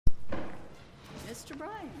Pastor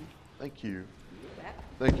Brian. Thank you. You bet.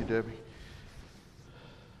 Thank you, Debbie.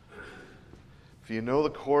 If you know the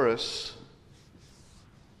chorus,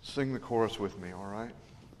 sing the chorus with me, all right?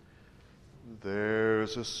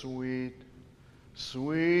 There's a sweet,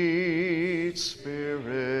 sweet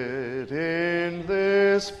spirit in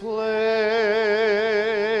this place.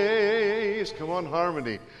 Come on,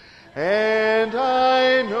 harmony. And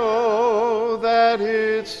I know that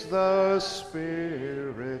it's the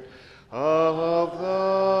Spirit of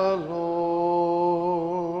the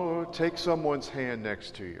Lord. Take someone's hand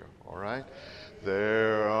next to you, all right?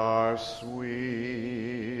 There are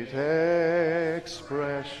sweet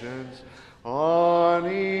expressions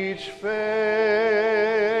on each face.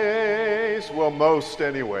 Well, most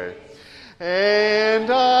anyway. And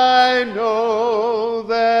I know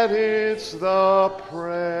that it's the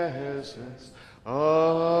presence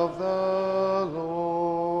of the Lord.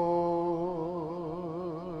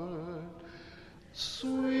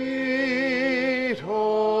 Sweet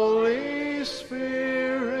Holy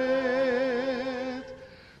Spirit,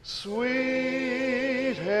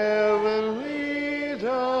 sweet heavenly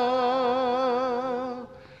dove,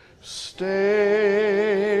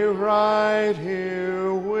 stay right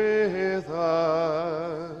here with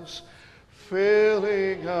us,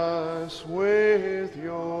 filling us with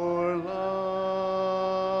your love.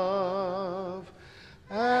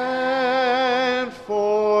 And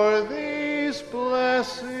for these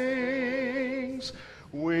blessings,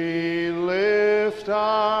 we lift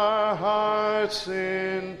our hearts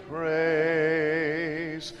in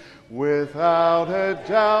praise. Without a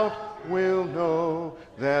doubt, we'll know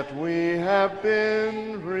that we have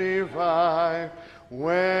been revived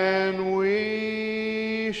when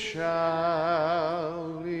we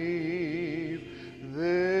shall leave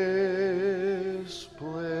this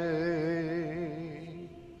place.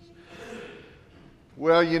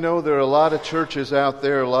 Well, you know, there are a lot of churches out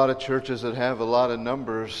there, a lot of churches that have a lot of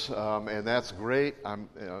numbers, and that's great. I'm,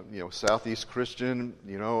 Southeast Christian,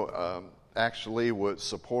 actually was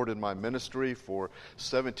supported my ministry for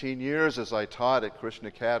 17 years as I taught at Christian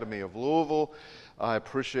Academy of Louisville. I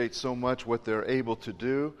appreciate so much what they're able to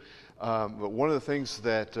do. But one of the things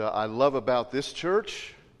that I love about this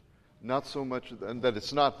church, not so much that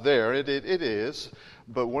it's not there, it is,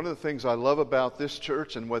 but one of the things I love about this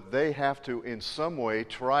church and what they have to in some way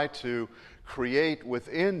try to create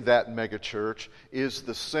within that megachurch is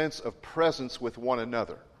the sense of presence with one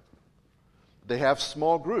another. They have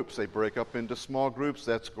small groups. They break up into small groups.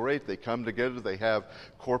 That's great. They come together. They have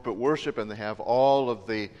corporate worship, and they have all of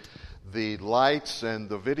the lights and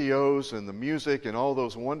the videos and the music and all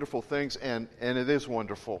those wonderful things, and it is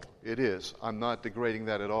wonderful. It is. I'm not degrading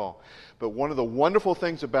that at all. But one of the wonderful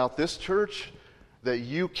things about this church that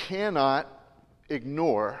you cannot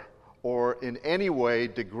ignore or in any way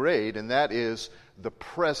degrade, and that is the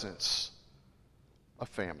presence of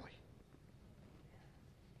family.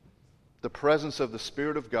 The presence of the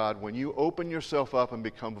Spirit of God when you open yourself up and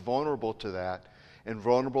become vulnerable to that and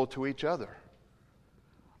vulnerable to each other.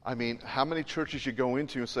 I mean, how many churches you go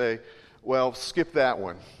into and say, well, skip that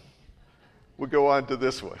one. We'll go on to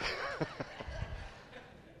this one.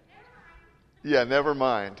 Yeah, never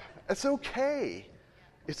mind. It's okay.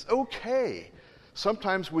 It's okay.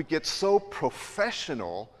 Sometimes we get so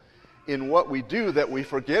professional in what we do that we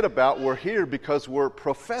forget about we're here because we're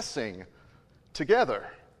professing together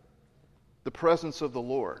the presence of the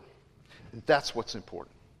Lord. And that's what's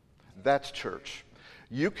important. That's church.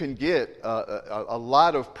 You can get a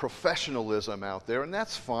lot of professionalism out there, and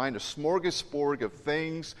that's fine, a smorgasbord of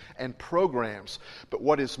things and programs. But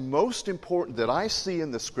what is most important that I see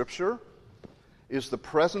in the Scripture is the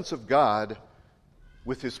presence of God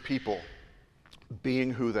with His people being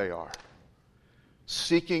who they are,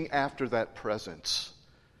 seeking after that presence.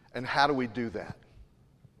 And how do we do that?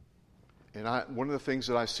 And one of the things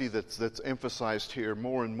that I see that's emphasized here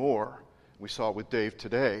more and more, we saw it with Dave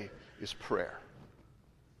today, is prayer.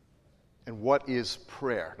 And what is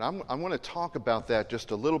prayer? Now, I'm going to talk about that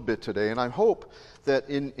just a little bit today, and I hope that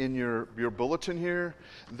in your bulletin here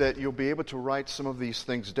that you'll be able to write some of these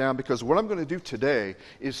things down, because what I'm going to do today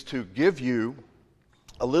is to give you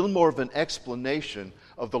a little more of an explanation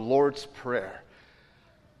of the Lord's Prayer.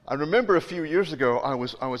 I remember a few years ago I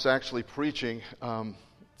was actually preaching.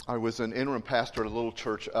 I was an interim pastor at a little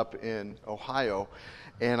church up in Ohio,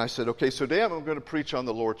 and I said, okay, so today I'm going to preach on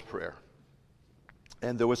the Lord's Prayer.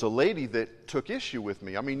 And there was a lady that took issue with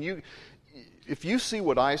me. I mean, if you see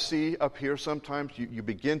what I see up here sometimes, you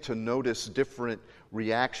begin to notice different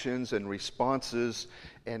reactions and responses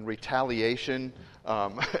and retaliation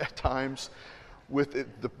at times with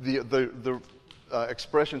the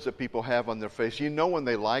expressions that people have on their face. You know when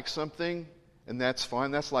they like something and that's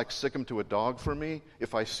fine. That's like sick 'em to a dog for me.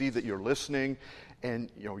 If I see that you're listening and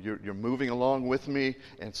you're moving along with me,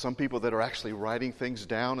 and some people that are actually writing things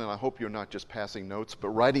down, and I hope you're not just passing notes, but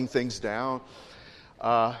writing things down.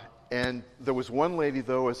 And there was one lady,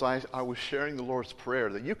 though, as I was sharing the Lord's Prayer,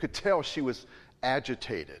 that you could tell she was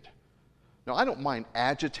agitated. Now, I don't mind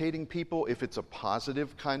agitating people if it's a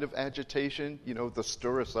positive kind of agitation, to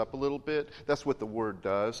stir us up a little bit. That's what the word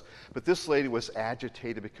does. But this lady was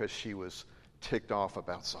agitated because she was ticked off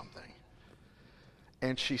about something.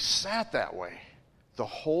 And she sat that way the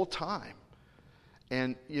whole time.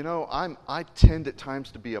 And, I tend at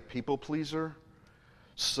times to be a people pleaser.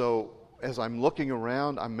 So as I'm looking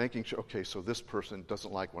around, I'm making sure, okay, so this person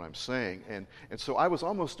doesn't like what I'm saying. And so I was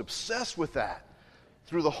almost obsessed with that.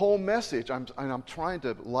 Through the whole message, I'm trying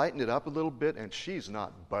to lighten it up a little bit, and she's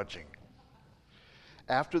not budging.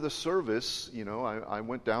 After the service, I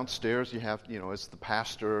went downstairs. You have, as the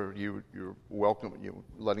pastor, you're welcome,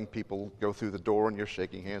 letting people go through the door, and you're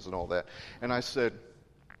shaking hands and all that. And I said,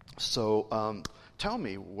 so tell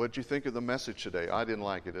me, what did you think of the message today? I didn't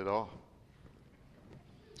like it at all.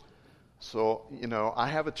 So, I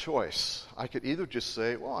have a choice. I could either just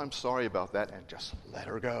say, well, I'm sorry about that, and just let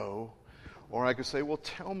her go. Or I could say, well,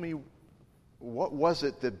 tell me, what was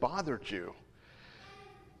it that bothered you?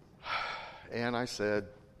 And I said,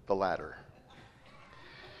 the latter.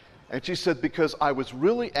 And she said, because I was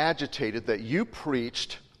really agitated that you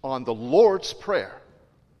preached on the Lord's Prayer.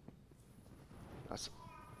 I said,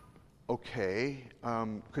 okay,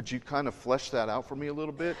 could you kind of flesh that out for me a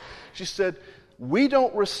little bit? She said, we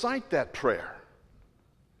don't recite that prayer.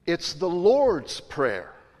 It's the Lord's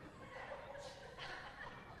Prayer.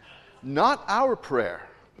 Not our prayer.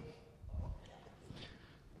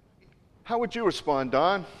 How would you respond,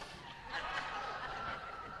 Don?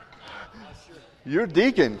 You're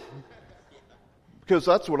deacon. Because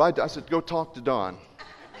that's what I said, go talk to Don.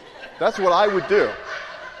 That's what I would do.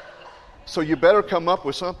 So you better come up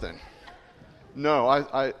with something. No,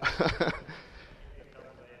 I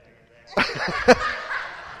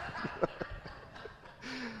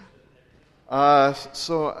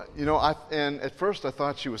and at first I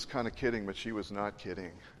thought she was kind of kidding, but she was not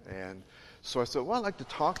kidding. And so I said, well, I'd like to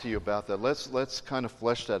talk to you about that. Let's kind of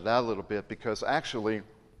flesh that out a little bit, because actually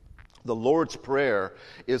the Lord's Prayer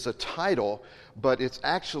is a title, but it's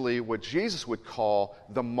actually what Jesus would call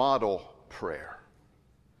the model prayer.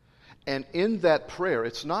 And in that prayer,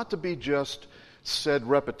 it's not to be just said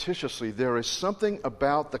repetitiously. There is something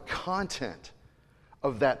about the content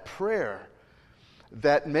of that prayer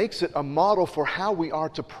that makes it a model for how we are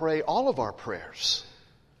to pray all of our prayers,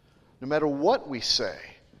 no matter what we say.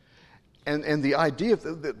 And the idea,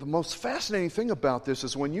 the most fascinating thing about this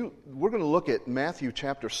is we're going to look at Matthew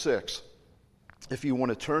chapter 6, if you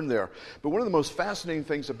want to turn there. But one of the most fascinating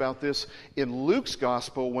things about this in Luke's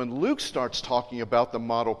gospel, when Luke starts talking about the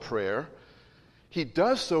model prayer, he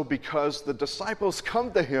does so because the disciples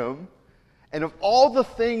come to him, and of all the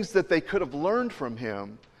things that they could have learned from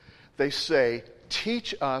him, they say,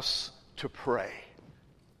 teach us to pray.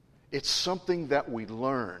 It's something that we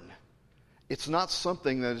learn. It's not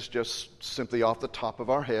something that is just simply off the top of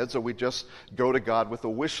our heads, or we just go to God with a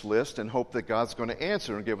wish list and hope that God's going to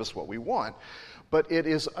answer and give us what we want. But it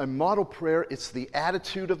is a model prayer. It's the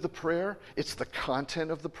attitude of the prayer. It's the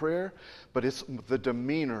content of the prayer. But it's the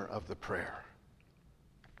demeanor of the prayer.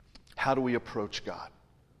 How do we approach God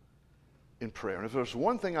in prayer? And if there's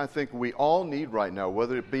one thing I think we all need right now,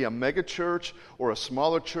 whether it be a mega church or a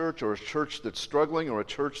smaller church or a church that's struggling or a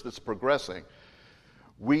church that's progressing,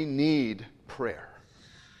 we need prayer.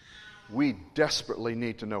 We desperately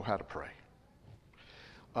need to know how to pray.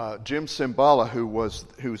 Jim Cymbala, who was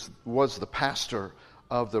the pastor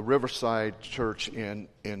of the Riverside Church in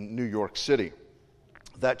New York City,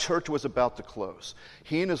 that church was about to close.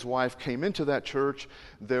 He and his wife came into that church.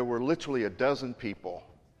 There were literally 12 people.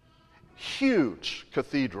 Huge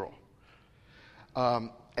cathedral.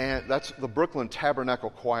 And that's the Brooklyn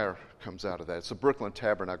Tabernacle Choir comes out of that. It's the Brooklyn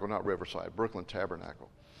Tabernacle, not Riverside, Brooklyn Tabernacle.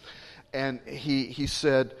 And he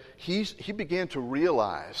said he began to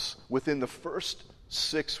realize within the first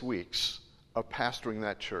 6 weeks of pastoring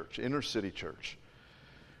that church, inner city church,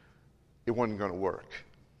 it wasn't going to work.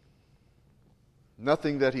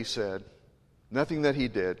 Nothing that he said, nothing that he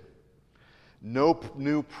did, no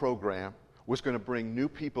new program was going to bring new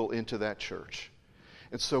people into that church.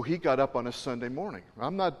 And so he got up on a Sunday morning.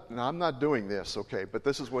 I'm not doing this, okay, but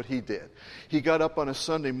this is what he did. He got up on a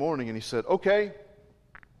Sunday morning and he said, okay,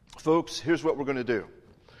 folks, here's what we're going to do.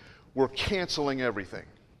 We're canceling everything.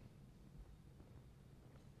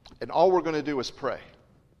 And all we're going to do is pray.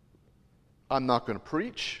 I'm not going to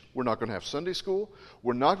preach. We're not going to have Sunday school.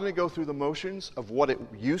 We're not going to go through the motions of what it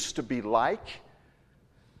used to be like.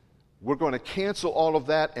 We're going to cancel all of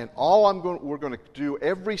that, and we're going to do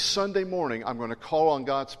every Sunday morning, I'm going to call on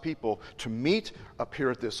God's people to meet up here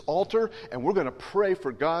at this altar, and we're going to pray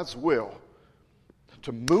for God's will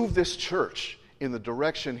to move this church in the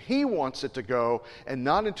direction He wants it to go, and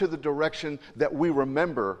not into the direction that we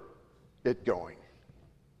remember it going.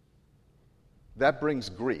 That brings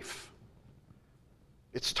grief.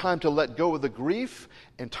 It's time to let go of the grief,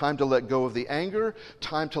 and time to let go of the anger,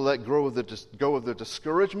 time to let go of the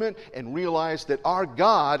discouragement, and realize that our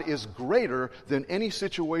God is greater than any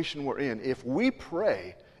situation we're in. If we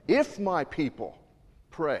pray, if my people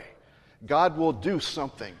pray, God will do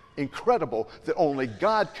something incredible that only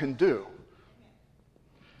God can do.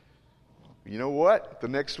 You know what? The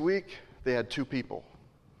next week, they had 2 people,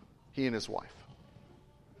 he and his wife.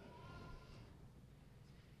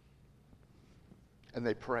 And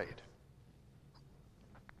they prayed.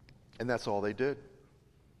 And that's all they did.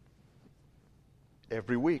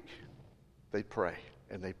 Every week, they pray,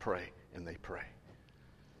 and they pray, and they pray.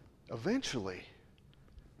 Eventually,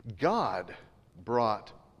 God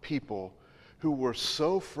brought people who were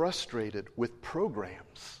so frustrated with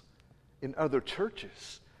programs in other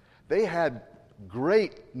churches. They had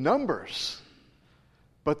great numbers,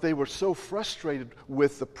 but they were so frustrated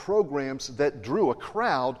with the programs that drew a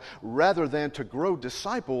crowd rather than to grow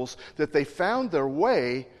disciples that they found their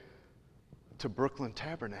way to Brooklyn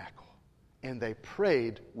Tabernacle. And they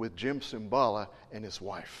prayed with Jim Cymbala and his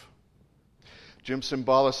wife. Jim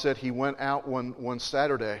Cymbala said he went out one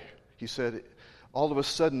Saturday. He said all of a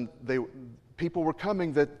sudden people were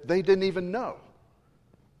coming that they didn't even know.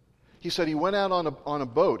 He said he went out on a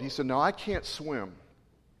boat. He said, "Now I can't swim."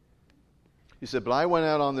 He said, "But I went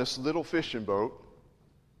out on this little fishing boat,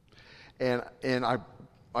 and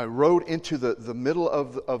I rowed into the middle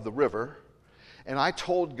of the river, and I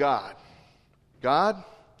told God,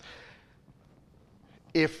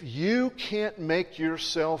 if you can't make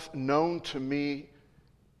yourself known to me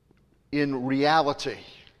in reality,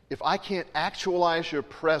 if I can't actualize your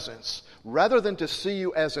presence, rather than to see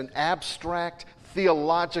you as an abstract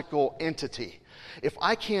theological entity, if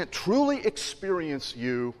I can't truly experience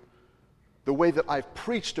you the way that I've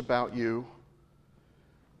preached about you,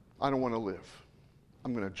 I don't want to live.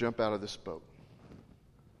 I'm going to jump out of this boat."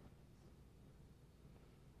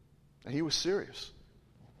 And he was serious.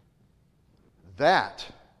 That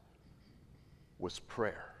was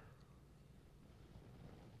prayer.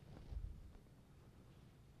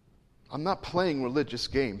 I'm not playing religious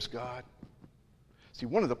games, God. See,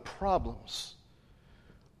 one of the problems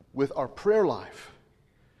with our prayer life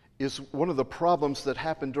is one of the problems that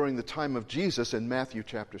happened during the time of Jesus in Matthew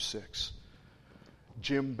chapter 6.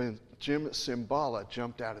 Jim Cymbala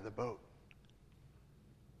jumped out of the boat,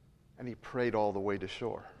 and he prayed all the way to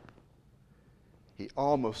shore. He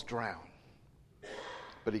almost drowned,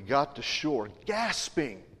 but he got to shore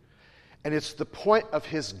gasping. And it's the point of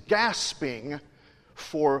his gasping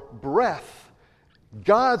for breath,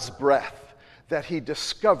 God's breath, that he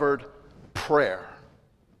discovered prayer.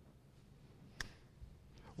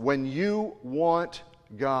 When you want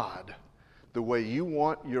God the way you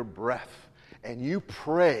want your breath, and you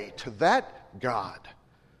pray to that God,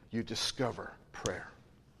 you discover prayer.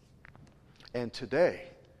 And today,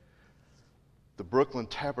 the Brooklyn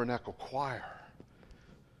Tabernacle Choir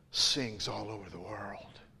sings all over the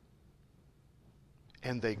world.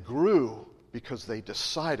 And they grew because they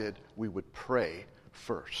decided we would pray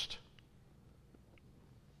first.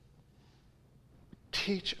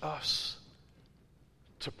 Teach us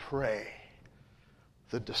to pray,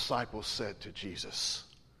 the disciples said to Jesus.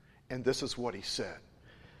 And this is what he said.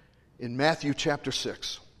 In Matthew chapter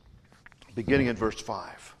 6, beginning in verse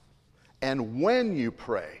 5. "And when you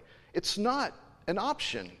pray," it's not an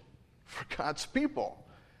option for God's people.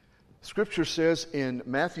 Scripture says in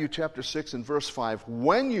Matthew chapter 6 and verse 5,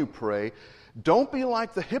 "When you pray, don't be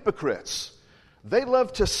like the hypocrites. They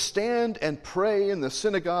love to stand and pray in the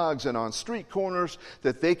synagogues and on street corners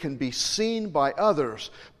that they can be seen by others.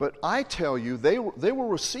 But I tell you, they will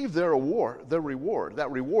receive their reward. That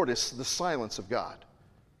reward is the silence of God.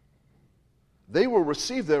 They will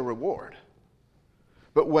receive their reward.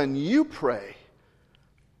 But when you pray,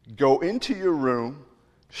 go into your room,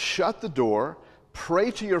 shut the door,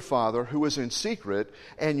 pray to your Father who is in secret,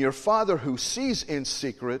 and your Father who sees in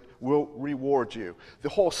secret will reward you." The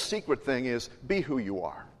whole secret thing is be who you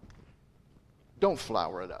are. Don't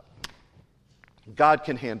flower it up. God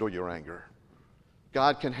can handle your anger.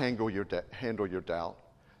 God can handle your doubt.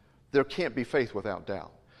 There can't be faith without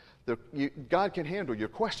doubt. God can handle your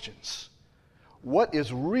questions. what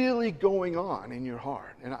is really going on in your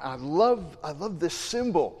heart. And I love this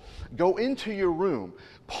symbol. Go into your room.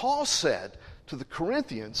 Paul said to the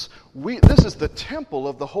Corinthians, this is the temple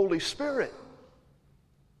of the Holy Spirit.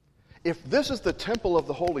 If this is the temple of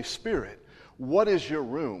the Holy Spirit, what is your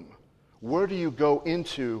room? Where do you go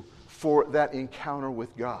into for that encounter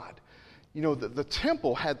with God? You know, the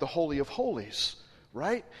temple had the Holy of Holies,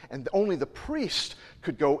 right? And only the priest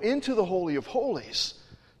could go into the Holy of Holies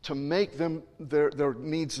to make them their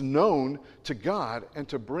needs known to God and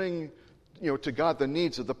to bring, to God the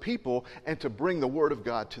needs of the people and to bring the Word of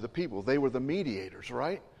God to the people. They were the mediators,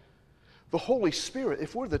 right? The Holy Spirit,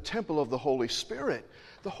 if we're the temple of the Holy Spirit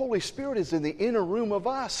is in the inner room of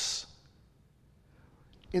us.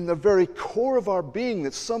 In the very core of our being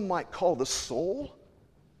that some might call the soul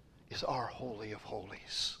is our Holy of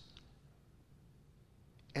Holies.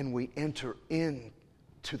 And we enter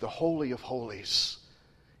into the Holy of Holies,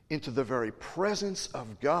 into the very presence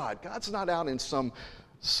of God. God's not out in some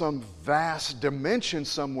vast dimension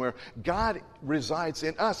somewhere. God resides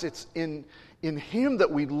in us. It's in Him that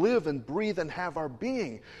we live and breathe and have our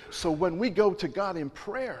being. So when we go to God in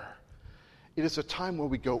prayer, it is a time where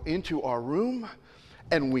we go into our room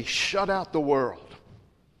and we shut out the world.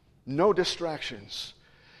 No distractions.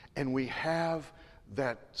 And we have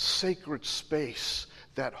that sacred space,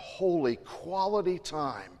 that holy quality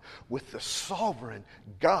time with the sovereign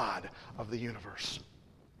God of the universe.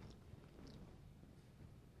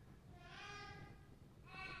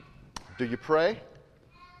 Do you pray?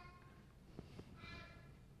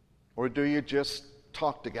 Or do you just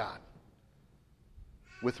talk to God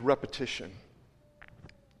with repetition?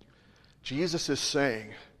 Jesus is saying,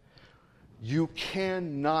 you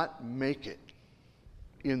cannot make it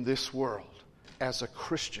in this world as a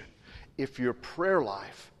Christian if your prayer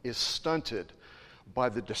life is stunted by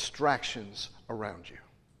the distractions around you.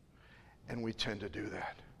 And we tend to do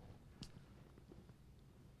that.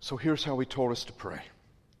 So here's how He told us to pray.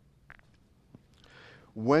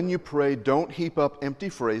 When you pray, don't heap up empty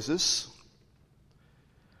phrases,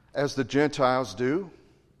 as the Gentiles do.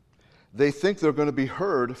 They think they're going to be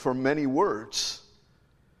heard for many words.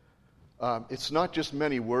 It's not just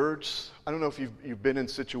many words. I don't know if you've been in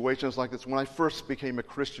situations like this. When I first became a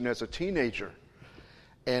Christian as a teenager,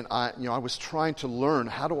 and I was trying to learn,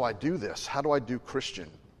 how do I do this? How do I do Christian?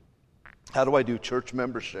 How do I do church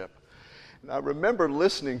membership? And I remember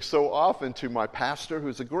listening so often to my pastor,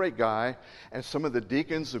 who's a great guy, and some of the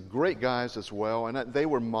deacons are great guys as well, and they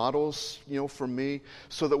were models, for me,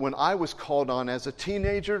 so that when I was called on as a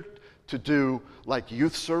teenager to do like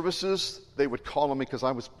youth services, they would call on me because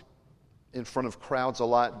I was in front of crowds a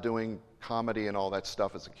lot doing comedy and all that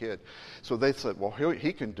stuff as a kid. So they said, well,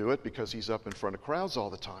 he can do it because he's up in front of crowds all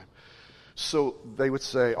the time. So they would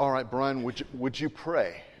say, all right, Brian, would you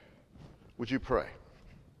pray? Would you pray?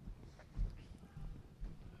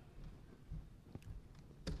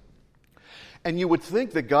 And you would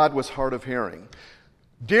think that God was hard of hearing.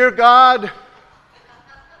 Dear God,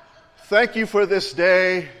 thank you for this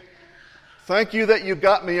day. Thank you that you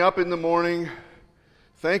got me up in the morning.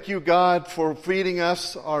 Thank you, God, for feeding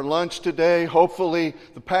us our lunch today. Hopefully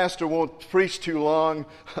the pastor won't preach too long.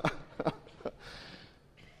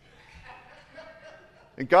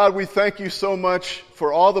 And God, we thank you so much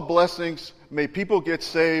for all the blessings. May people get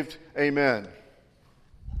saved. Amen.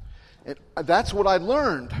 And that's what I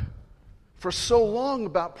learned for so long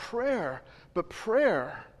about prayer. But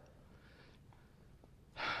prayer,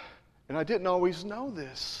 and I didn't always know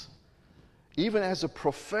this, even as a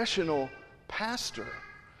professional pastor,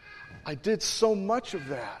 I did so much of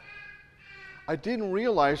that. I didn't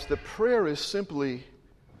realize that prayer is simply,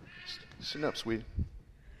 sit up, sweetie.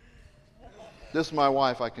 This is my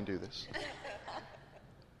wife, I can do this.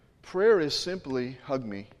 Prayer is simply, hug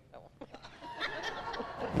me.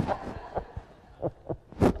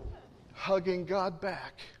 Hugging God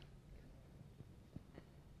back.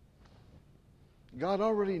 God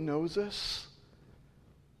already knows us.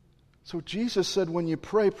 So Jesus said, when you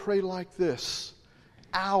pray, pray like this.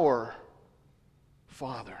 Our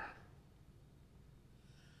Father.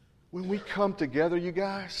 When we come together, you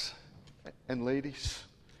guys and ladies,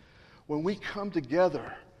 when we come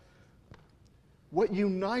together, what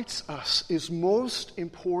unites us is most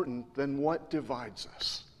important than what divides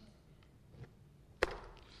us.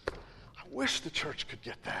 I wish the church could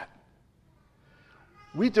get that.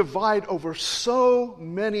 We divide over so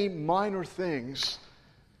many minor things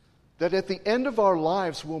that at the end of our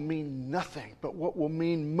lives will mean nothing. But what will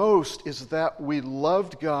mean most is that we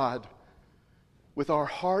loved God with our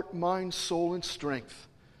heart, mind, soul, and strength,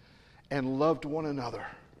 and loved one another.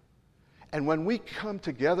 And when we come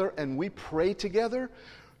together and we pray together,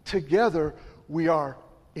 we are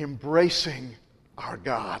embracing our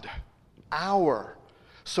God. Our.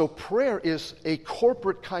 So prayer is a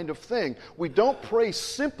corporate kind of thing. We don't pray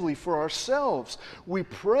simply for ourselves. We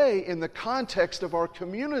pray in the context of our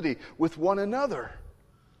community with one another.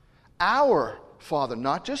 Our Father,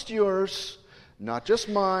 not just yours, not just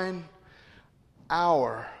mine,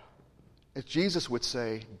 our, as Jesus would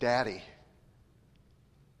say, Daddy.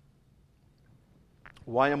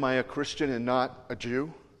 Why am I a Christian and not a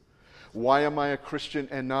Jew? Why am I a Christian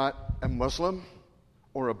and not a Muslim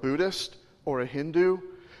or a Buddhist or a Hindu?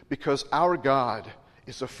 Because our God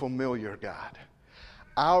is a familiar God.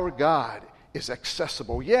 Our God is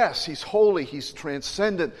accessible. Yes, He's holy, He's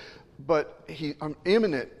transcendent, but He's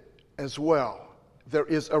immanent as well. There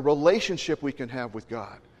is a relationship we can have with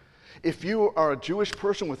God. If you are a Jewish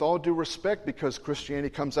person, with all due respect, because Christianity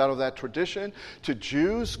comes out of that tradition, to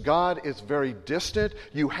Jews, God is very distant.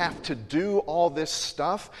 You have to do all this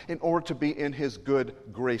stuff in order to be in His good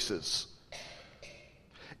graces.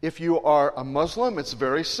 If you are a Muslim, it's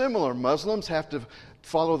very similar. Muslims have to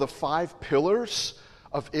follow the 5 pillars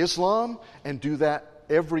of Islam and do that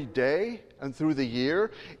every day and through the year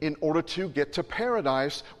in order to get to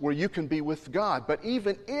paradise where you can be with God. But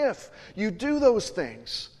even if you do those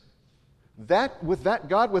things, with that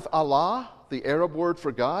God, with Allah, the Arab word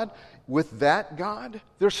for God, with that God,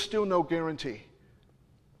 there's still no guarantee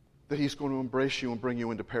that He's going to embrace you and bring you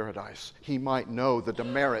into paradise. He might know the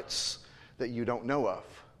demerits that you don't know of.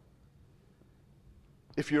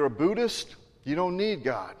 If you're a Buddhist, you don't need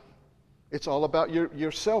God. It's all about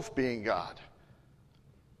yourself being God.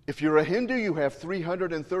 If you're a Hindu, you have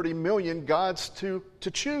 330 million gods to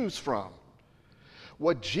choose from.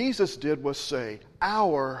 What Jesus did was say,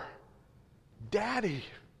 our Daddy,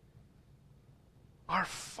 our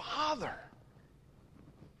Father.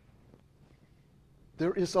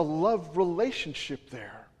 There is a love relationship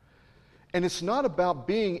there. And it's not about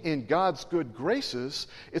being in God's good graces.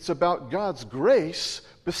 It's about God's grace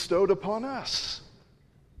bestowed upon us.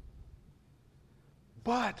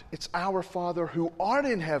 But it's our Father who art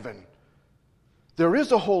in heaven. There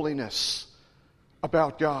is a holiness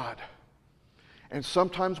about God. And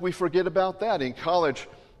sometimes we forget about that. In college,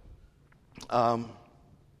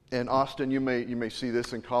 in Austin, you may see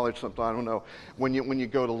this in college sometime, I don't know. When you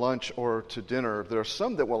go to lunch or to dinner, there are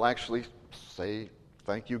some that will actually say,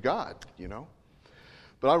 thank you, God, you know.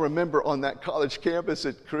 But I remember on that college campus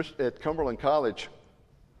at Cumberland College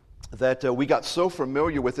that we got so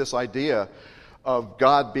familiar with this idea of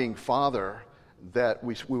God being Father that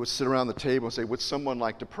we would sit around the table and say, would someone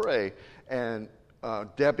like to pray? And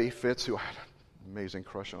Debbie Fitz, who I had an amazing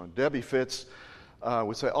crush on, Debbie Fitz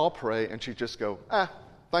would say, I'll pray, and she'd just go,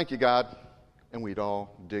 thank you, God, and we'd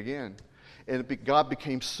all dig in. And God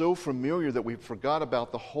became so familiar that we forgot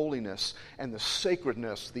about the holiness and the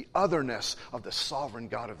sacredness, the otherness of the sovereign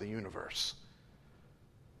God of the universe.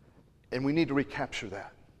 And we need to recapture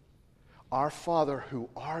that. Our Father who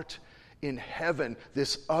art in heaven,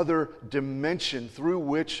 this other dimension through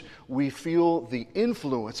which we feel the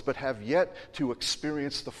influence but have yet to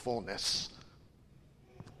experience the fullness.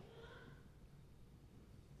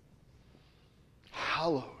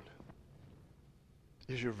 Hallowed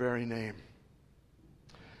is your very name.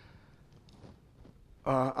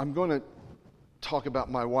 I'm going to talk about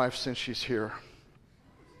my wife since she's here.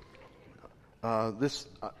 By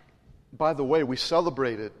the way, we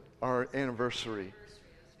celebrated our anniversary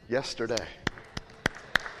yesterday.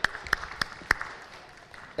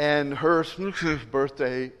 And her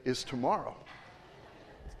birthday is tomorrow.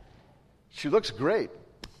 She looks great,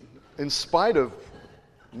 in spite of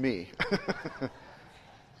me.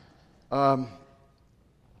 I'm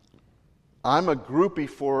a groupie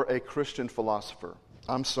for a Christian philosopher.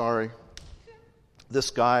 I'm sorry. This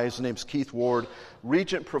guy, his name's Keith Ward,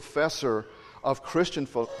 Regent Professor of Christian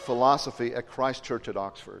Philosophy at Christ Church at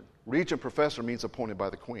Oxford. Regent Professor means appointed by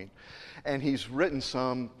the Queen. And he's written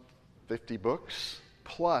some 50 books,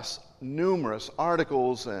 plus numerous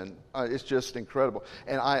articles, and it's just incredible.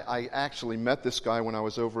 And I actually met this guy when I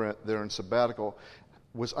was over there in sabbatical,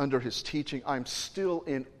 was under his teaching. I'm still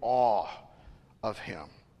in awe of him.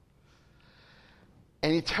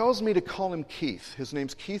 And he tells me to call him Keith. His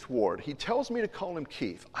name's Keith Ward. He tells me to call him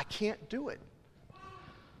Keith. I can't do it.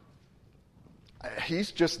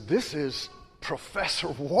 This is Professor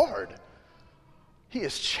Ward. He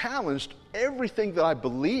has challenged everything that I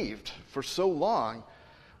believed for so long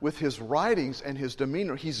with his writings and his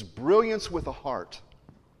demeanor. He's brilliance with a heart.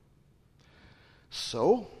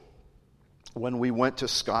 So, when we went to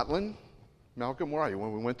Scotland, Malcolm, where are you?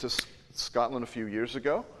 When we went to Scotland a few years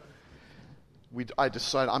ago, I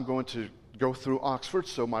decided I'm going to go through Oxford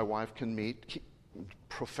so my wife can meet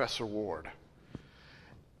Professor Ward.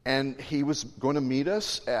 And he was going to meet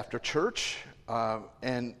us after church,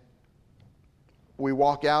 and we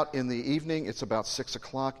walk out in the evening. It's about 6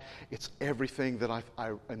 o'clock. It's everything that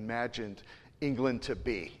I imagined England to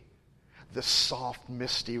be. The soft,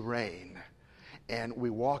 misty rain. And we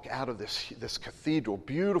walk out of this cathedral,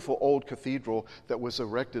 beautiful old cathedral that was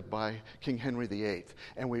erected by King Henry VIII.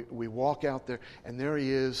 And we walk out there, and there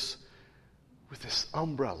he is with this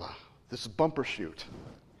umbrella, this bumper chute,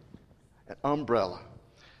 an umbrella,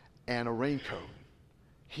 and a raincoat.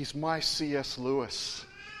 He's my C.S. Lewis.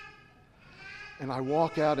 And I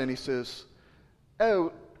walk out, and he says,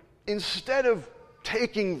 "Oh, instead of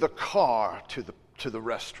taking the car to the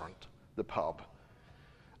restaurant, the pub,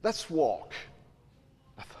 let's walk."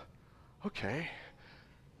 I thought, okay,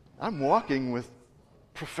 I'm walking with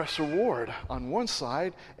Professor Ward on one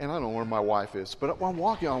side, and I don't know where my wife is, but I'm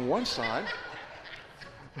walking on one side,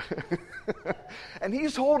 and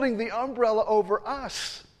he's holding the umbrella over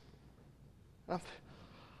us.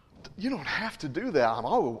 You don't have to do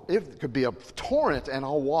that. It could be a torrent, and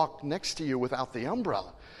I'll walk next to you without the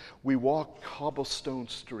umbrella. We walk cobblestone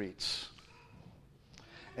streets,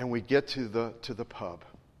 and we get to the pub,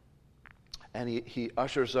 and they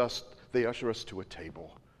usher us to a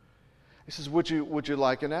table. He says, "Would you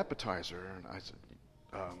like an appetizer?" And I said,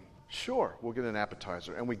 "Sure, we'll get an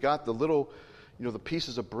appetizer." And we got the little, the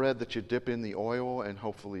pieces of bread that you dip in the oil, and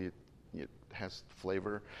hopefully it has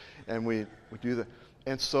flavor. And we do that.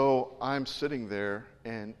 And so I'm sitting there,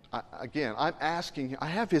 and I'm asking. I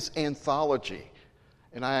have his anthology,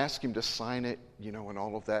 and I ask him to sign it, and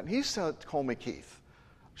all of that. And he said, "Call me Keith."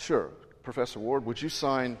 "Sure, Professor Ward, would you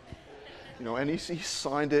sign?" And he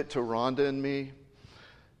signed it to Rhonda and me.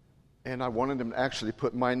 And I wanted him to actually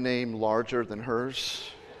put my name larger than hers,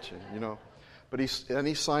 But he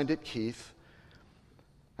signed it Keith.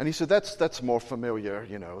 And he said, that's more familiar,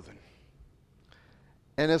 than.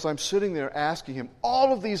 And as I'm sitting there asking him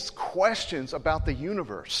all of these questions about the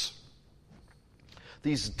universe,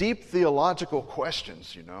 these deep theological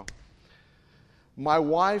questions, my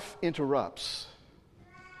wife interrupts.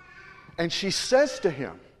 And she says to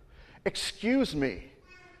him, "Excuse me,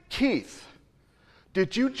 Keith,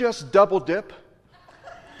 did you just double dip?"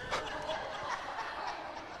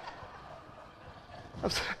 I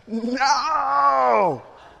said,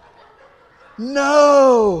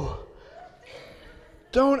 No!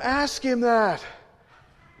 Don't ask him that.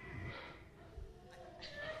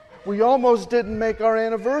 We almost didn't make our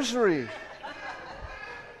anniversary.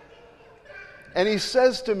 And he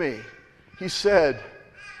says to me, he said,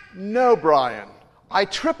 "No, Brian, I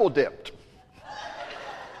triple dipped."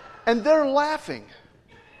 And they're laughing.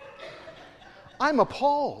 I'm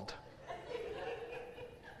appalled.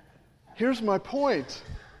 Here's my point.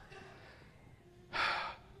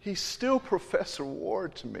 He's still Professor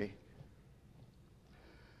Ward to me.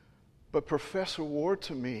 But Professor Ward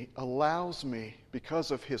to me allows me,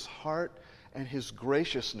 because of his heart and his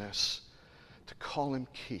graciousness, to call him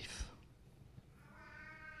Keith.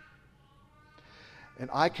 And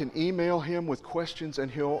I can email him with questions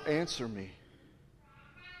and he'll answer me.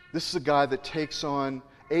 This is a guy that takes on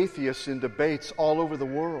atheists in debates all over the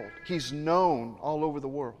world. He's known all over the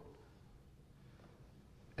world.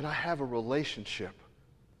 And I have a relationship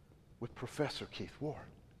with Professor Keith Ward.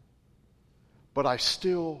 But I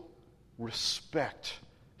still respect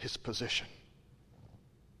his position.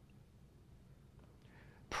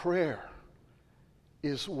 Prayer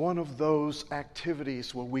is one of those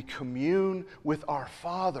activities where we commune with our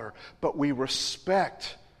Father, but we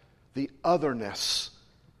respect the otherness.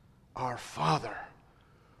 Our Father,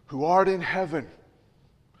 who art in heaven,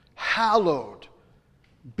 hallowed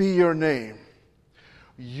be your name.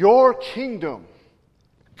 Your kingdom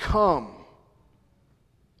come.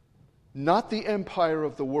 Not the empire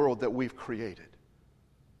of the world that we've created.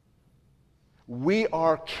 We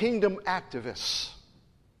are kingdom activists.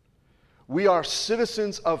 We are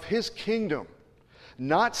citizens of His kingdom,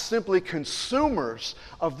 not simply consumers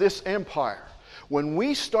of this empire. When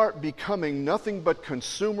we start becoming nothing but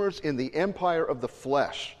consumers in the empire of the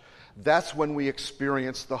flesh, that's when we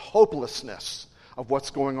experience the hopelessness of what's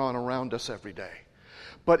going on around us every day.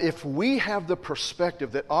 But if we have the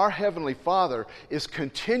perspective that our Heavenly Father is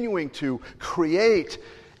continuing to create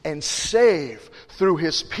and save through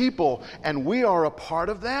His people, and we are a part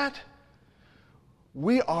of that,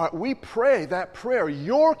 we pray that prayer,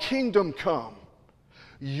 your kingdom come,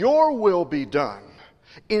 your will be done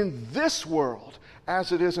in this world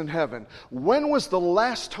as it is in heaven. When was the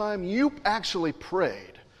last time you actually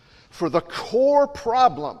prayed for the core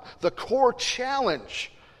problem, the core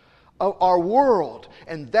challenge of our world?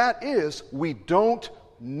 And that is, we don't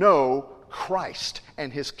know Christ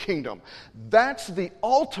and His kingdom. That's the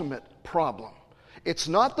ultimate problem. It's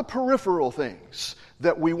not the peripheral things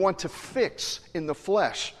that we want to fix in the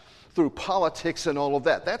flesh through politics and all of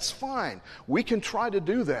that. That's fine. We can try to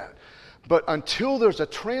do that. But until there's a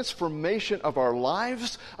transformation of our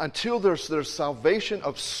lives, until there's salvation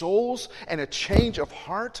of souls and a change of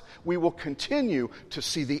heart, we will continue to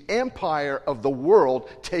see the empire of the world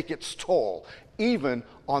take its toll, even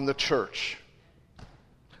on the church.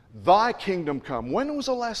 Thy kingdom come. When was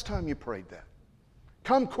the last time you prayed that?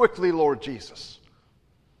 Come quickly, Lord Jesus.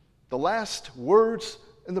 The last words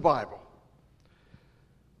in the Bible.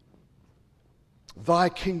 Thy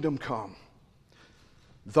kingdom come.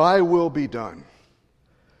 Thy will be done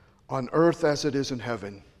on earth as it is in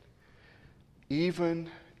heaven, even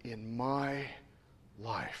in my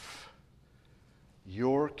life.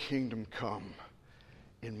 Your kingdom come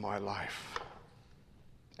in my life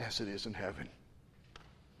as it is in heaven.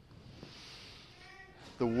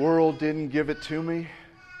 The world didn't give it to me.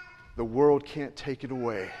 The world can't take it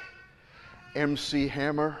away. MC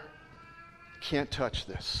Hammer can't touch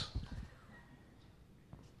this.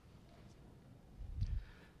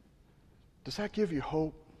 Does that give you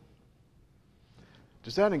hope?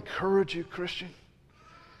 Does that encourage you, Christian?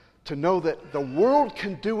 To know that the world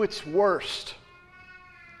can do its worst.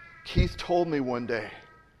 Keith told me one day,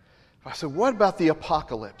 I said, what about the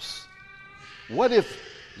apocalypse? What if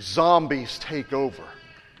zombies take over?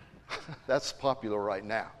 That's popular right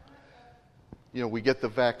now. You know, we get the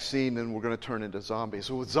vaccine and we're going to turn into zombies.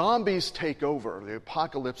 So zombies take over, the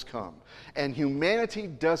apocalypse come, and humanity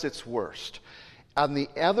does its worst. On the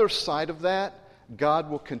other side of that, God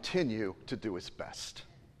will continue to do His best.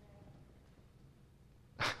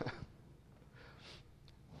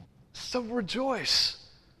 So rejoice.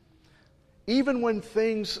 Even when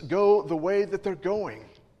things go the way that they're going,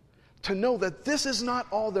 to know that this is not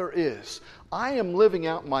all there is. I am living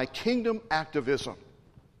out my kingdom activism,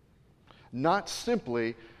 not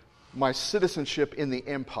simply my citizenship in the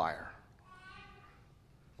empire.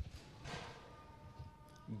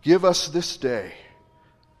 Give us this day.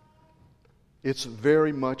 It's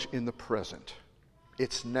very much in the present.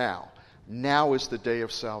 It's now. Now is the day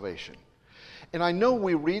of salvation. And I know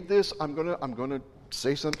we read this. I'm going to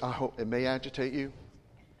say something. I hope it may agitate you.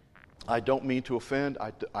 I don't mean to offend.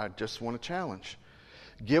 I just want to challenge.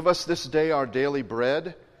 Give us this day our daily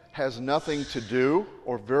bread has nothing to do,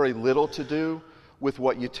 or very little to do, with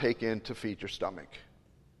what you take in to feed your stomach,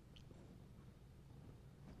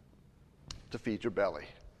 to feed your belly.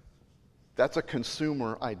 That's a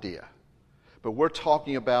consumer idea. But we're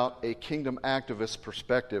talking about a kingdom activist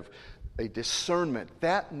perspective, a discernment.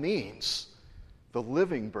 That means the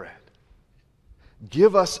living bread.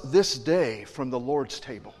 Give us this day from the Lord's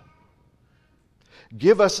table.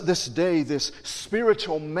 Give us this day this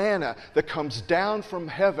spiritual manna that comes down from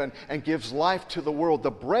heaven and gives life to the world.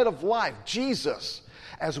 The bread of life, Jesus.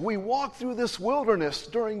 As we walk through this wilderness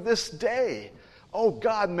during this day, oh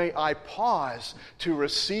God, may I pause to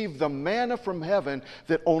receive the manna from heaven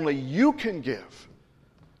that only you can give,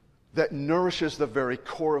 that nourishes the very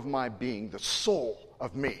core of my being, the soul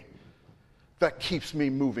of me, that keeps me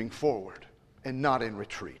moving forward and not in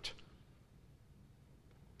retreat.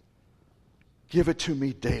 Give it to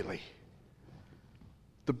me daily,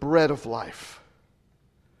 the bread of life.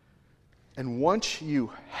 And once you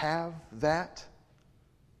have that,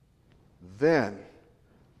 then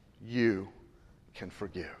you can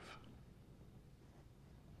forgive.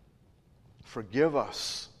 Forgive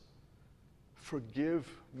us. Forgive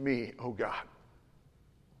me, oh God.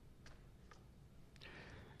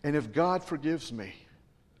 And if God forgives me,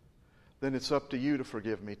 then it's up to you to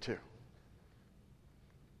forgive me too.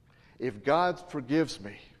 If God forgives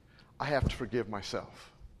me, I have to forgive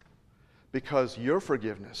myself. Because your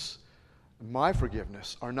forgiveness, my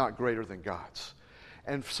forgiveness, are not greater than God's.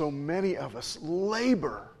 And so many of us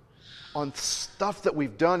labor on stuff that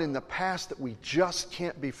we've done in the past that we just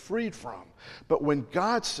can't be freed from. But when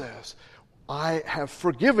God says, I have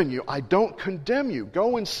forgiven you, I don't condemn you,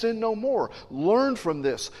 go and sin no more, learn from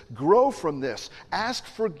this, grow from this, ask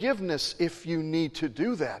forgiveness if you need to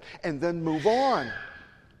do that, and then move on.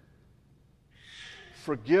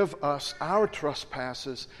 Forgive us our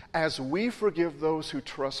trespasses as we forgive those who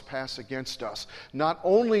trespass against us. Not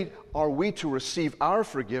only are we to receive our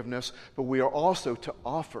forgiveness, but we are also to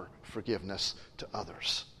offer forgiveness to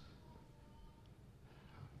others.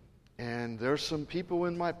 And there's some people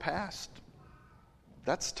in my past.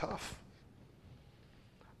 That's tough.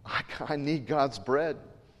 I need God's bread.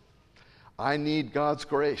 I need God's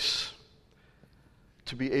grace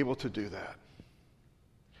to be able to do that.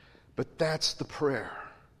 But that's the prayer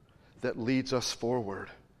that leads us forward.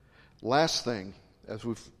 Last thing, as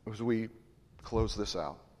we close this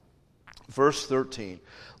out. Verse 13,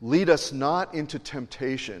 lead us not into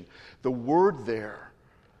temptation. The word there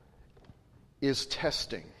is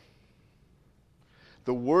testing.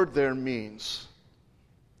 The word there means,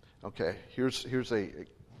 okay, here's I'm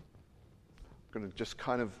going to just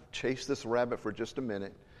kind of chase this rabbit for just a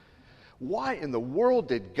minute. Why in the world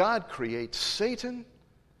did God create Satan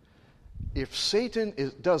if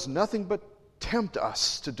Satan does nothing but tempt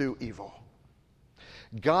us to do evil?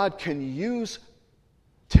 God can use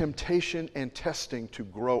temptation and testing to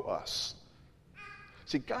grow us.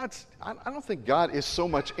 See, I don't think God is so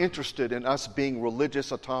much interested in us being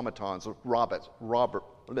religious automatons or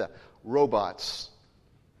robots.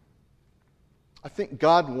 I think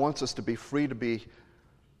God wants us to be free to be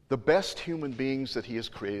the best human beings that He has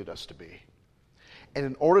created us to be. And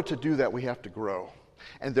in order to do that, we have to grow.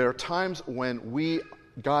 And there are times when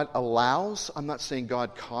God allows, I'm not saying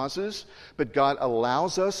God causes, but God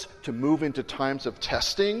allows us to move into times of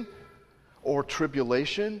testing or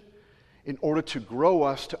tribulation in order to grow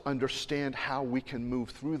us to understand how we can move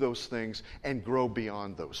through those things and grow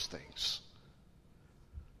beyond those things.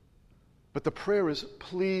 But the prayer is,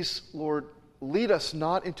 please, Lord, lead us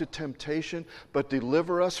not into temptation, but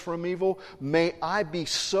deliver us from evil. May I be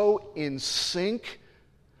so in sync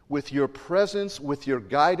with your presence, with your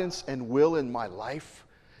guidance and will in my life,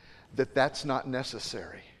 that that's not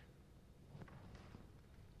necessary.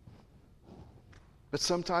 But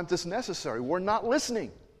sometimes it's necessary. We're not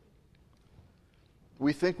listening.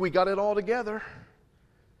 We think we got it all together.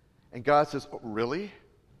 And God says, oh, really?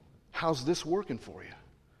 How's this working for you?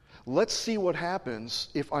 Let's see what happens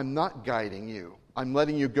if I'm not guiding you. I'm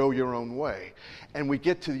letting you go your own way. And we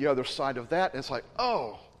get to the other side of that, and it's like,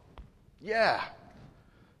 oh, yeah,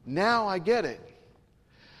 now I get it.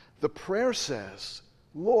 The prayer says,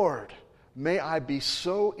 Lord, may I be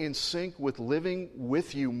so in sync with living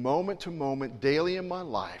with you moment to moment, daily in my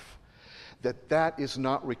life, that is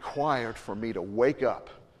not required for me to wake up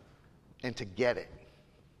and to get it.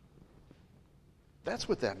 That's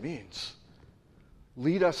what that means.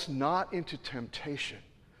 Lead us not into temptation,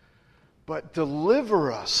 but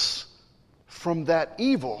deliver us from that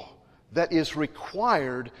evil that is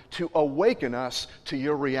required to awaken us to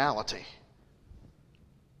your reality.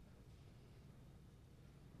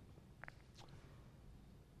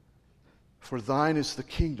 For thine is the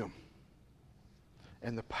kingdom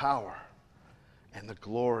and the power and the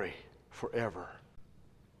glory forever.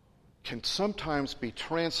 Can sometimes be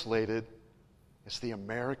translated as the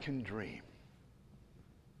American dream.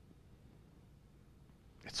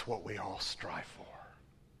 It's what we all strive for.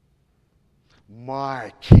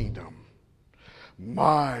 My kingdom,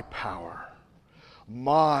 my power,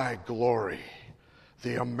 my glory,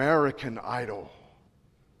 the American idol.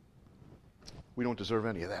 We don't deserve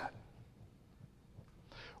any of that.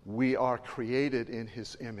 We are created in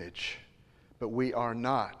His image, but we are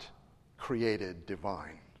not created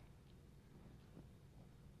divine.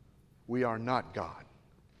 We are not God.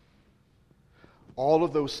 All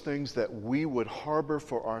of those things that we would harbor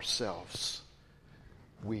for ourselves,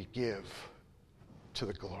 we give to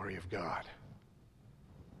the glory of God.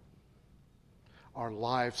 Our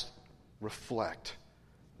lives reflect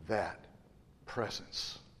that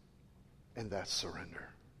presence and that surrender.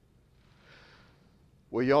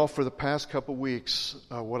 Well, y'all, for the past couple weeks,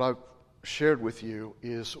 what I've shared with you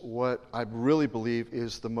is what I really believe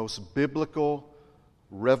is the most biblical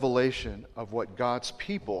revelation of what God's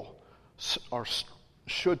people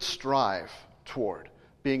should strive toward,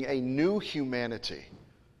 being a new humanity,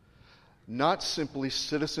 not simply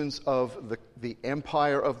citizens of the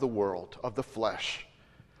empire of the world, of the flesh.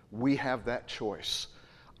 We have that choice.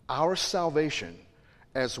 Our salvation,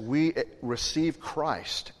 as we receive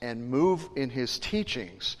Christ and move in His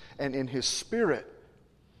teachings and in His Spirit,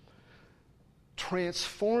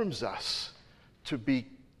 transforms us to be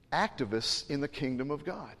activists in the kingdom of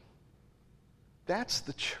God. That's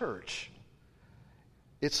the church.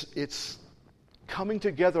 It's coming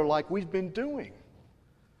together like we've been doing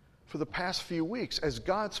for the past few weeks as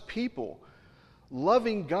God's people,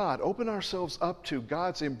 loving God, open ourselves up to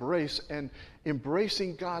God's embrace and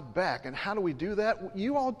embracing God back. And how do we do that?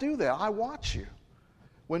 You all do that. I watch you.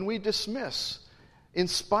 When we dismiss, in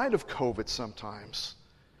spite of COVID sometimes,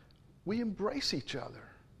 we embrace each other.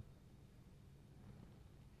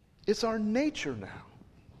 It's our nature now.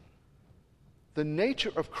 The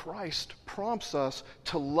nature of Christ prompts us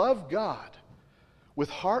to love God with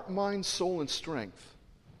heart, mind, soul, and strength,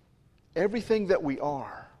 everything that we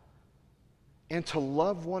are, and to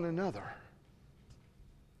love one another.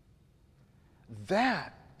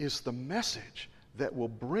 That is the message that will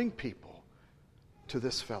bring people to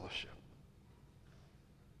this fellowship.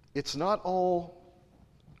 It's not all,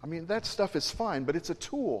 that stuff is fine, but it's a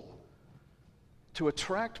tool to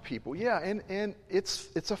attract people. Yeah, and it's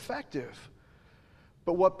effective.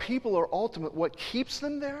 But what people are what keeps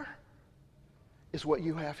them there is what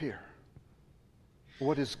you have here.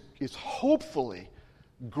 What is hopefully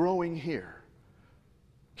growing here.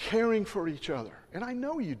 Caring for each other. And I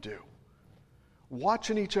know you do.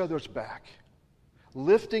 Watching each other's back.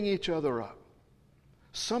 Lifting each other up.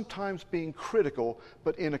 Sometimes being critical,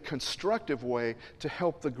 but in a constructive way to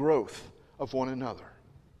help the growth of one another.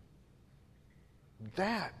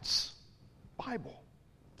 That's Bible.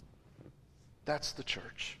 That's the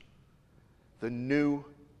church. The new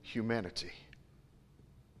humanity.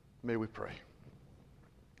 May we pray.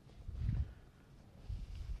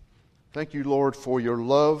 Thank you, Lord, for your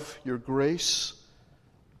love, your grace,